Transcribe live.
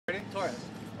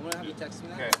I'm gonna have you text me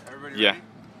that. Okay, everybody Yeah. ready?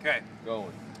 Okay.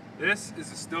 Going. This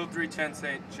is a Stihl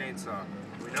 310 chainsaw.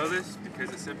 We know this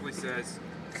because it simply says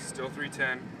Stihl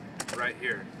 310 right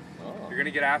here. Oh. You're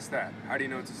gonna get asked that. How do you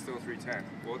know it's a Stihl 310?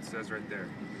 Well, it says right there.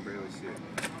 You can barely see it.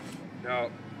 Now,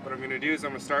 what I'm gonna do is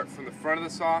I'm gonna start from the front of the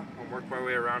saw and work my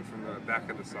way around from the back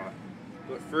of the saw.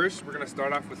 But first, we're gonna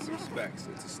start off with some specs.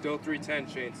 It's a Stihl 310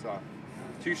 chainsaw.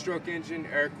 2-stroke engine,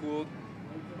 air-cooled,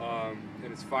 and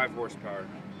it's 5 horsepower.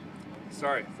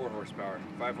 Sorry, 4 horsepower.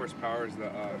 5 horsepower is the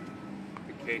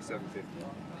K750.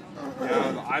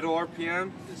 Now, the idle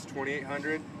RPM is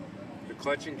 2,800. The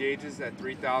clutch engages at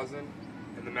 3,000,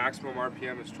 and the maximum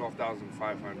RPM is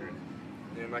 12,500.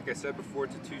 And like I said before,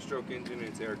 it's a 2-stroke engine and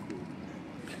it's air-cooled.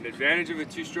 An advantage of a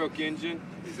 2-stroke engine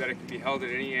is that it can be held at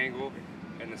any angle,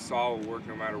 and the saw will work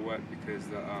no matter what because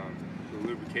the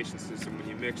lubrication system, when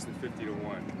you mix the 50 to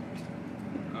 1.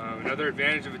 Another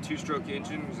advantage of a 2-stroke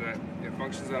engine is that it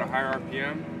functions at a higher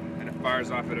RPM and it fires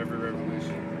off at every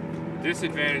revolution. The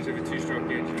disadvantage of a 2-stroke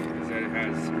engine is that it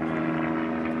has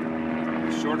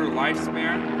a shorter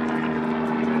lifespan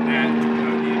and that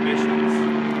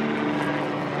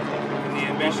the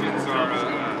emissions are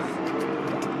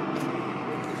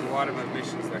there's a lot of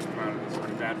emissions that come out of this that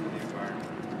are bad for the environment.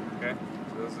 Okay,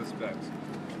 so those are the specs.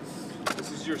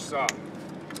 This is your saw,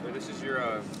 or this is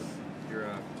your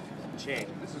chain.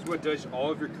 This is what does all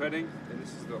of your cutting, and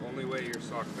this is the only way your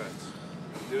saw cuts.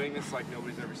 I'm doing this like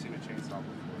nobody's ever seen a chainsaw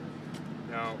before.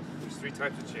 Now, there's 3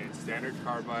 types of chains: standard,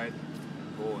 carbide,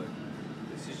 bullet.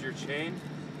 This is your chain.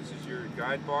 This is your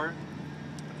guide bar.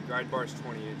 The guide bar is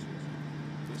 20 inches.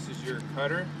 This is your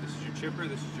cutter. This is your chipper.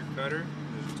 This is your cutter.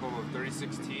 There's a total of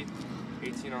 36 teeth,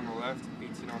 18 on the left,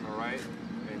 18 on the right,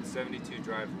 and 72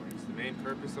 drive lanes. The main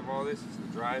purpose of all this is to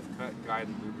drive, cut, guide,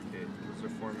 and lubricate.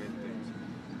 Those are 4 main things.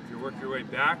 If you work your way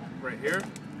back, right here,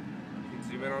 you can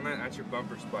zoom in on that, that's your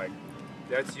bumper spike.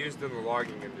 That's used in the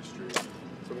logging industry.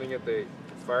 Something at the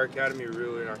Fire Academy you're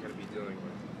really not going to be dealing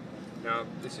with. Now,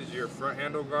 this is your front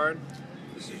handle guard,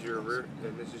 this is your rear,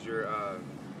 and this is your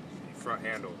front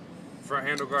handle. Front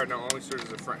handle guard not only serves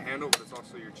as a front handle, but it's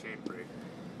also your chain brake.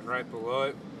 And right below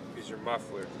it is your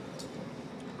muffler.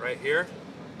 Right here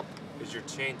is your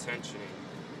chain tensioning.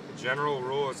 The general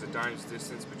rule is a dime's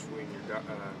distance between your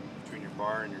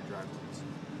bar and your drive lanes.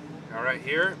 Now right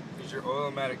here is your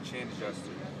oil-o-matic chain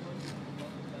adjuster.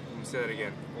 Let me say that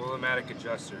again. Oil-o-matic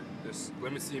adjuster. This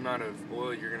limits the amount of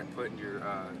oil you're going to put in your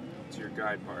to your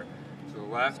guide bar. To the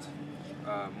left,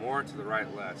 more; to the right,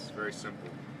 less. Very simple.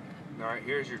 Now right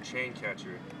here is your chain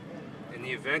catcher. In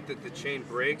the event that the chain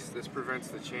breaks, this prevents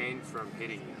the chain from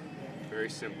hitting you. Very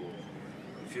simple.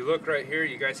 If you look right here,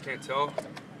 you guys can't tell,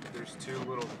 there's 2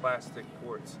 little plastic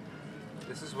ports.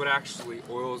 This is what actually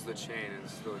oils the chain.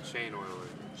 It's the chain oiler.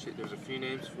 There's a few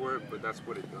names for it, but that's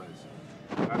what it does.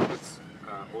 That's what's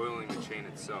oiling the chain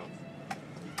itself.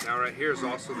 Now right here is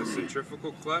also the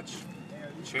centrifugal clutch,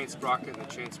 the chain sprocket, and the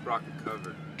chain sprocket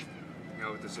cover.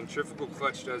 Now what the centrifugal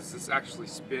clutch does is this actually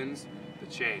spins the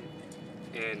chain,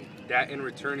 and that in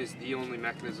return is the only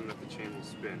mechanism that the chain will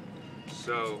spin.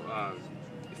 So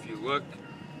if you look,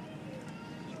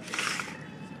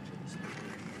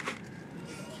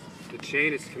 the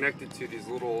chain is connected to these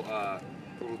little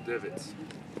divots,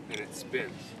 and it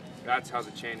spins. That's how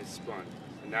the chain is spun,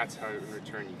 and that's how in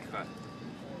return you cut.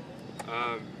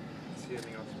 See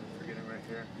anything else I'm forgetting right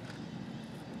here?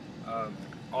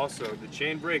 Also, the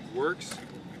chain brake works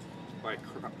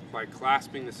by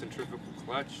clasping the centrifugal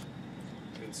clutch.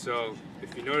 And so,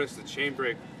 if you notice the chain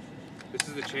brake, this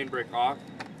is the chain brake off,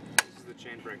 this is the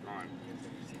chain brake on.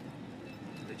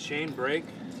 The chain brake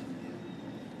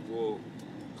will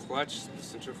clutch the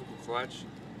centrifugal clutch,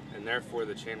 and therefore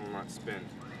the chain will not spin.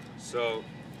 So,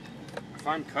 if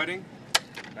I'm cutting,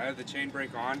 I have the chain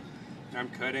brake on, and I'm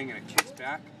cutting and it kicks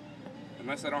back,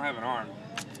 unless I don't have an arm,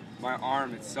 my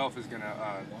arm itself is going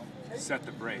to set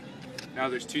the brake. Now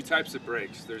there's 2 types of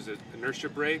brakes. There's an inertia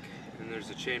brake and there's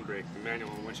a chain brake, the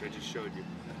manual in which I just showed you.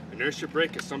 Inertia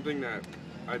brake is something that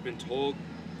I've been told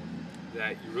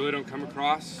that you really don't come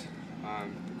across.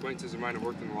 Acquaintances of mine have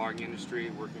worked in the logging industry,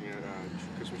 working at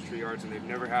Christmas tree yards, and they've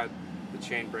never had the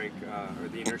chain brake or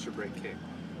the inertia brake kick.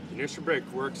 The inertia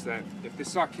brake works that if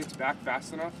this saw kicks back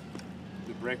fast enough,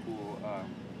 the brake will, I'm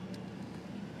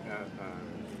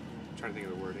trying to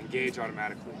think of the word, engage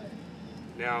automatically.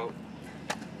 Now,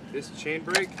 this chain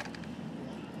brake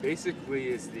basically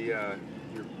is the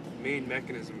your main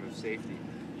mechanism of safety.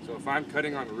 So if I'm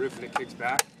cutting on the roof and it kicks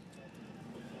back,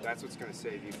 that's what's going to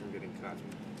save you from getting cut.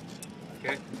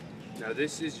 Okay? Now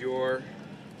this is your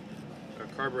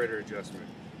carburetor adjustment.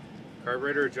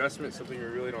 Carburetor adjustment is something we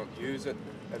really don't use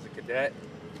as a cadet.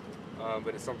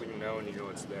 but it's something to know and you know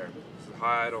it's there. This is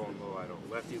high idle and low idle,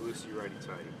 lefty loosey, righty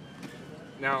tighty.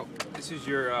 Now, this is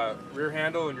your rear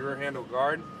handle and your rear handle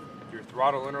guard, your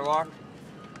throttle interlock,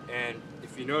 and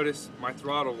if you notice, my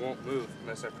throttle won't move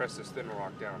unless I press this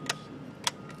interlock down.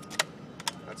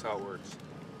 That's how it works.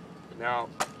 Now,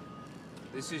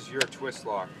 this is your twist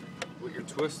lock. What your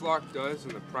twist lock does,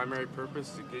 and the primary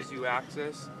purpose, is it gives you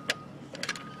access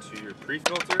to your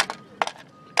pre-filter,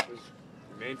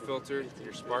 your main filter,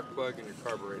 your spark plug, and your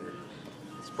carburetor.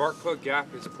 The spark plug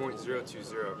gap is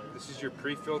 0.020. This is your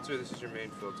pre-filter, this is your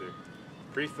main filter.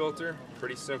 Pre-filter,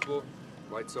 pretty simple,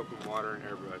 light soap and water and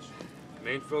airbrush.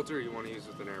 Main filter, you want to use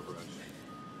with an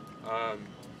airbrush.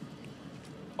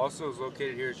 Also is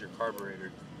located here is your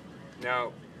carburetor.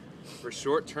 Now, for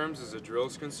short terms as a drill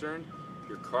is concerned,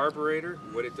 your carburetor,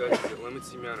 what it does is it limits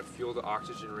the amount of fuel to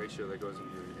oxygen ratio that goes into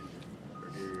your engine, or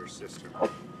into your system.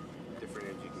 Different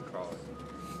names you can call it.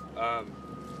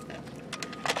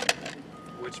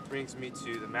 Which brings me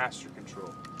to the master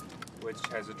control, which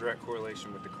has a direct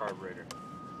correlation with the carburetor.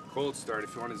 Cold start,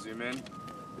 if you want to zoom in,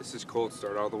 this is cold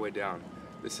start all the way down.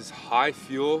 This is high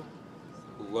fuel,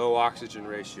 low oxygen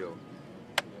ratio.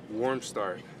 Warm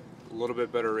start, a little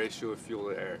bit better ratio of fuel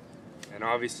to air. And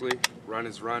obviously, run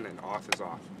is run and off is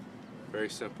off. Very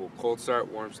simple. Cold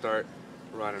start, warm start,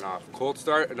 run and off. Cold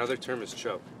start, another term is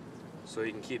choke. So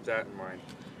you can keep that in mind.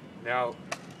 Now,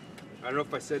 I don't know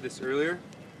if I said this earlier,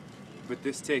 but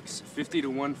this takes 50 to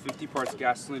 1, 50 parts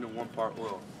gasoline and 1 part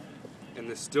oil. And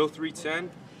the Stihl 310,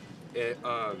 it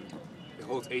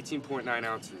holds 18.9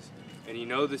 ounces. And you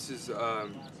know this is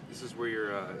where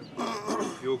your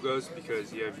fuel goes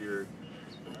because you have your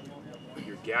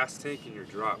gas tank and your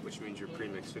drop, which means your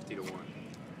premix 50 to 1.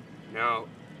 Now,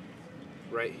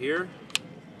 right here,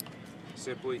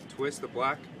 simply twist the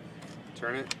black,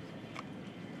 turn it,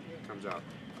 comes out.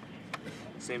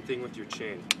 Same thing with your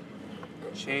chain.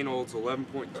 Chain holds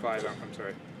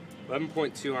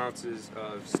 11.2 ounces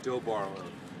of Stihl bar oil.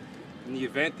 In the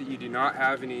event that you do not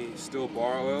have any Stihl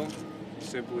bar oil, you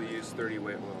simply use 30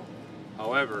 weight oil.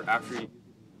 However, after you get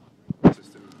the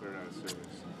system and put it out of service.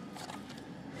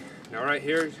 Now right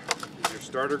here is your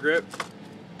starter grip,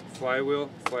 flywheel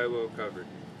covered.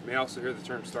 You may also hear the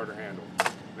term starter handle.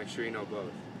 Make sure you know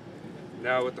both.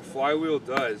 Now what the flywheel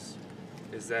does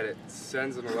is that it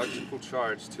sends an electrical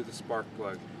charge to the spark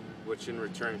plug, which in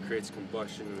return creates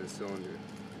combustion in the cylinder.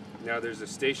 Now there's a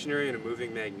stationary and a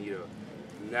moving magneto.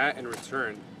 And that in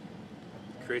return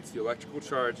creates the electrical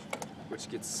charge, which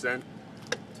gets sent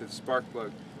to the spark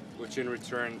plug, which in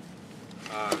return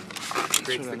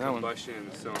creates the combustion in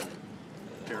the cylinder.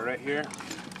 Okay, right here,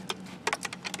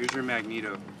 here's your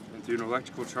magneto, and through an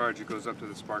electrical charge it goes up to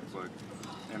the spark plug.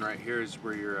 And right here is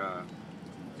where your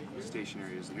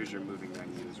stationary is, and here's your moving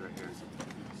magnetos right here.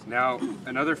 Now,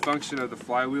 another function of the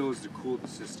flywheel is to cool the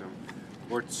system,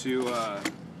 or to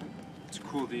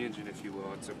cool the engine, if you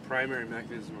will. It's a primary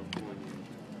mechanism of cooling the engine.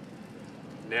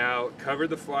 Now, cover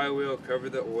the flywheel, cover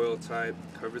the oil type,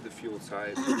 cover the fuel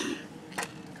type,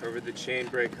 cover the chain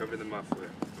brake, cover the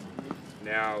muffler.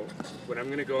 Now, what I'm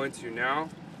going to go into now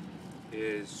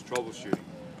is troubleshooting.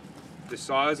 The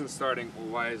saw isn't starting, well,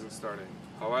 why isn't starting?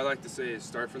 How I like to say is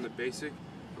start from the basic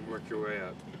and work your way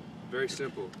up. Very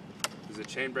simple. Is the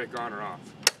chain brake on or off?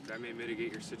 That may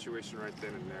mitigate your situation right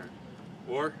then and there.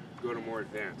 Or go to more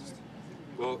advanced.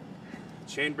 Well,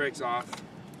 chain brake's off.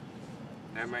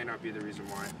 That might not be the reason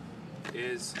why.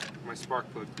 Is my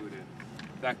spark plug booted?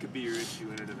 That could be your issue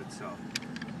in and of itself.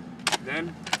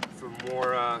 Then, for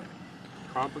more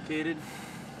complicated,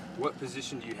 what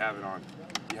position do you have it on?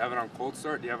 Do you have it on cold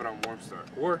start? Do you have it on warm start?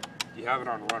 Or do you have it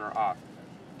on run or off?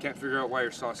 Can't figure out why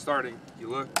your saw's starting. You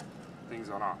look, things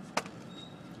on off.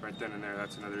 Right then and there,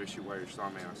 that's another issue why your saw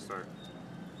may not start.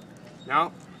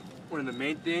 Now, one of the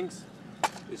main things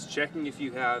is checking if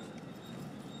you have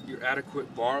your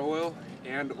adequate bar oil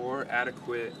and or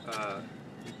adequate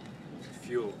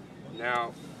fuel.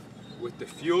 Now, with the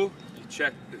fuel, you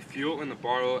check the fuel and the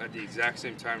bar oil at the exact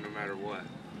same time no matter what.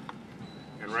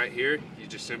 And right here, you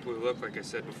just simply look, like I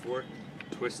said before,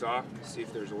 twist off, see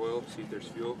if there's oil, see if there's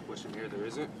fuel, which in here there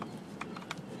isn't.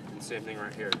 And same thing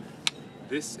right here.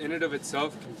 This in and of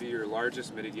itself can be your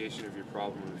largest mitigation of your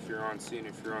problem. If you're on scene,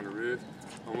 if you're on the roof,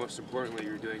 or most importantly,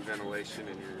 you're doing ventilation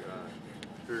and you're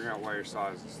figuring out why your saw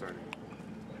isn't starting.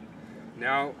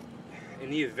 Now, in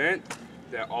the event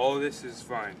that all of this is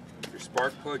fine, your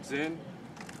spark plug's in,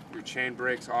 your chain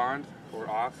brake's on or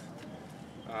off,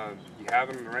 you have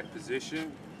it in the right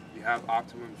position, you have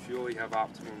optimum fuel, you have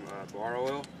optimum bar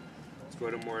oil, let's go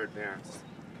to more advanced.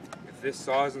 If this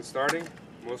saw isn't starting,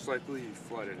 most likely you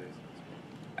flooded it.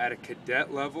 At a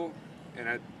cadet level,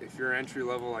 and if you're entry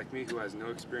level like me who has no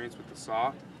experience with the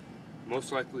saw,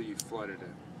 most likely you flooded it.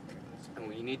 And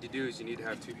what you need to do is you need to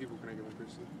have two people. Can I get one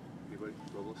person? Anybody?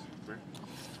 Bubbles? Come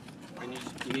here.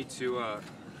 And you need to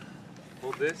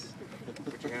hold this.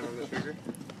 Put your hand on the trigger.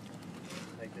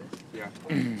 Like this? Yeah.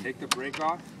 Take the brake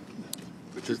off.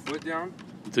 Put your foot down.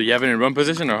 Do you have it in run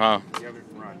position or how? You have it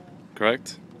in run.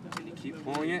 Correct. And you keep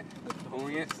pulling it,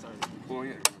 pulling it,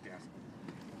 pulling it,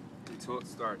 until it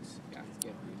starts.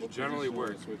 It generally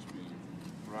works.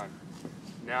 Run.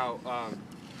 Now,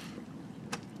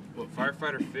 what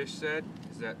Firefighter Fish said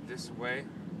is that this way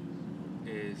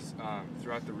is,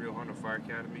 throughout the Rio Hondo Fire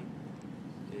Academy,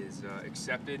 is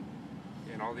accepted,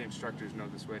 and all the instructors know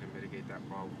this way to mitigate that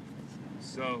problem.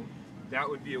 So that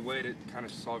would be a way to kind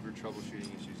of solve your troubleshooting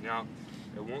issues. Now,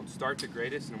 it won't start the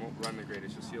greatest and it won't run the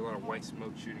greatest. You'll see a lot of white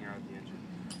smoke shooting out of the engine.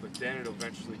 But then it'll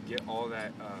eventually get all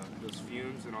that, those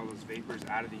fumes and all those vapors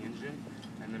out of the engine,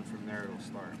 and then from there it'll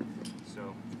start.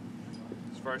 So,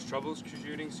 as far as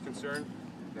troubleshooting is concerned,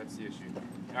 that's the issue.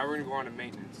 Now we're going to go on to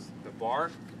maintenance. The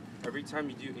bar, every time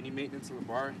you do any maintenance on the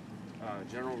bar,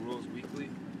 general rules weekly,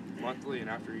 monthly, and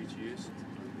after each use,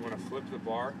 you want to flip the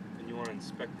bar and you want to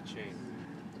inspect the chain.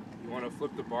 You want to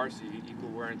flip the bar so you get equal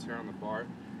wear and tear on the bar.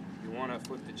 You want to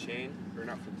flip the chain, or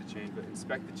not flip the chain, but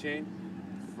inspect the chain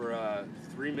for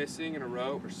 3 missing in a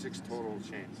row or 6 total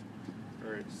chains,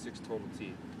 or 6 total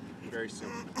teeth. Very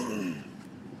simple.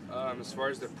 As far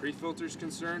as the pre-filter is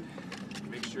concerned,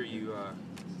 make sure you,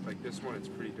 like this one, it's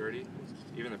pretty dirty,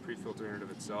 even the pre-filter in and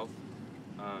of itself.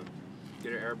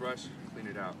 Get an airbrush, clean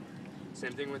it out.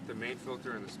 Same thing with the main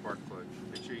filter and the spark plug.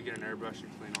 Make sure you get an airbrush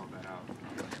and clean all that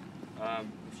out.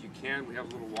 If you can, we have a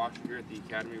little washer here at the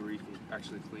Academy where you can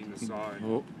actually clean the saw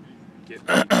and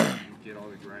get all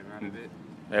the grime out of it.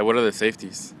 Hey, what are the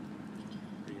safeties?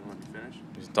 Do you want to finish?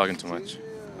 He's talking too much.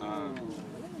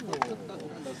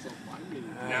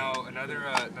 Now, another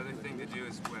thing to do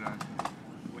is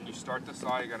when you start the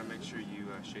saw, you got to make sure you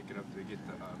shake it up to get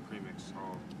the premix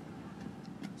all,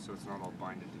 so it's not all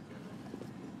binded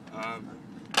together.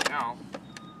 Now,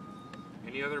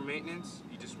 any other maintenance,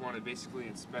 you just want to basically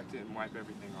inspect it and wipe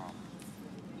everything off.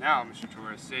 Now, Mr.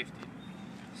 Torres, safety.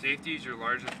 Safety is your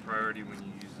largest priority when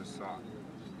you use the saw.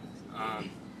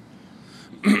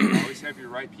 You always have your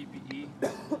right PPE,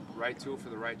 right tool for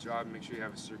the right job, and make sure you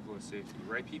have a circle of safety.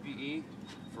 Right PPE,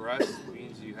 for us,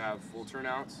 means you have full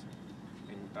turnouts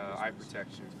and eye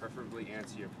protection, preferably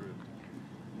ANSI approved.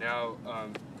 Now,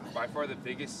 by far the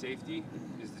biggest safety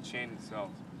is the chain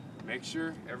itself. Make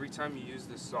sure every time you use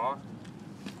this saw,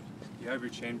 you have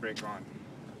your chain brake on.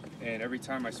 And every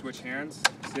time I switch hands,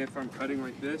 say if I'm cutting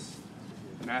like this,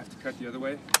 and I have to cut the other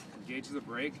way, engage the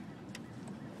brake,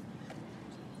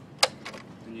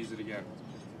 and use it again.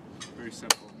 Very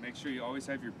simple. Make sure you always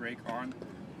have your brake on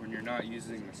when you're not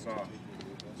using the saw.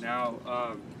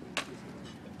 Now,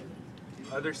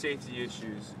 other safety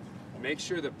issues. Make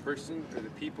sure the person or the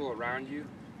people around you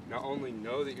not only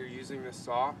know that you're using this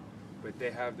saw, but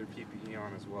they have their PPE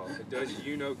on as well. It does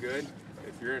you no good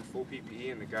if you're in full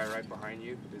PPE and the guy right behind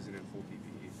you isn't in full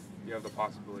PPE. You have the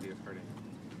possibility of hurting.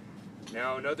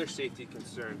 Now, another safety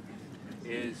concern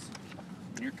is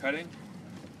when you're cutting,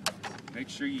 make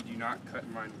sure you do not cut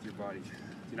in line with your body.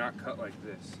 Do not cut like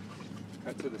this.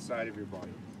 Cut to the side of your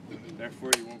body.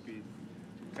 Therefore, you won't be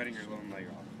cutting your lone leg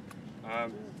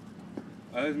off.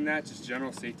 Other than that, just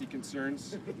general safety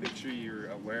concerns. Make sure you're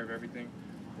aware of everything,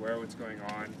 aware of what's going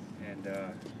on, and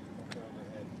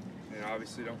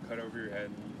obviously don't cut over your head.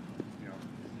 And,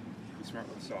 be smart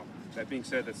with the saw. That being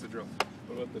said, that's the drill.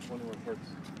 What about the 21 parts?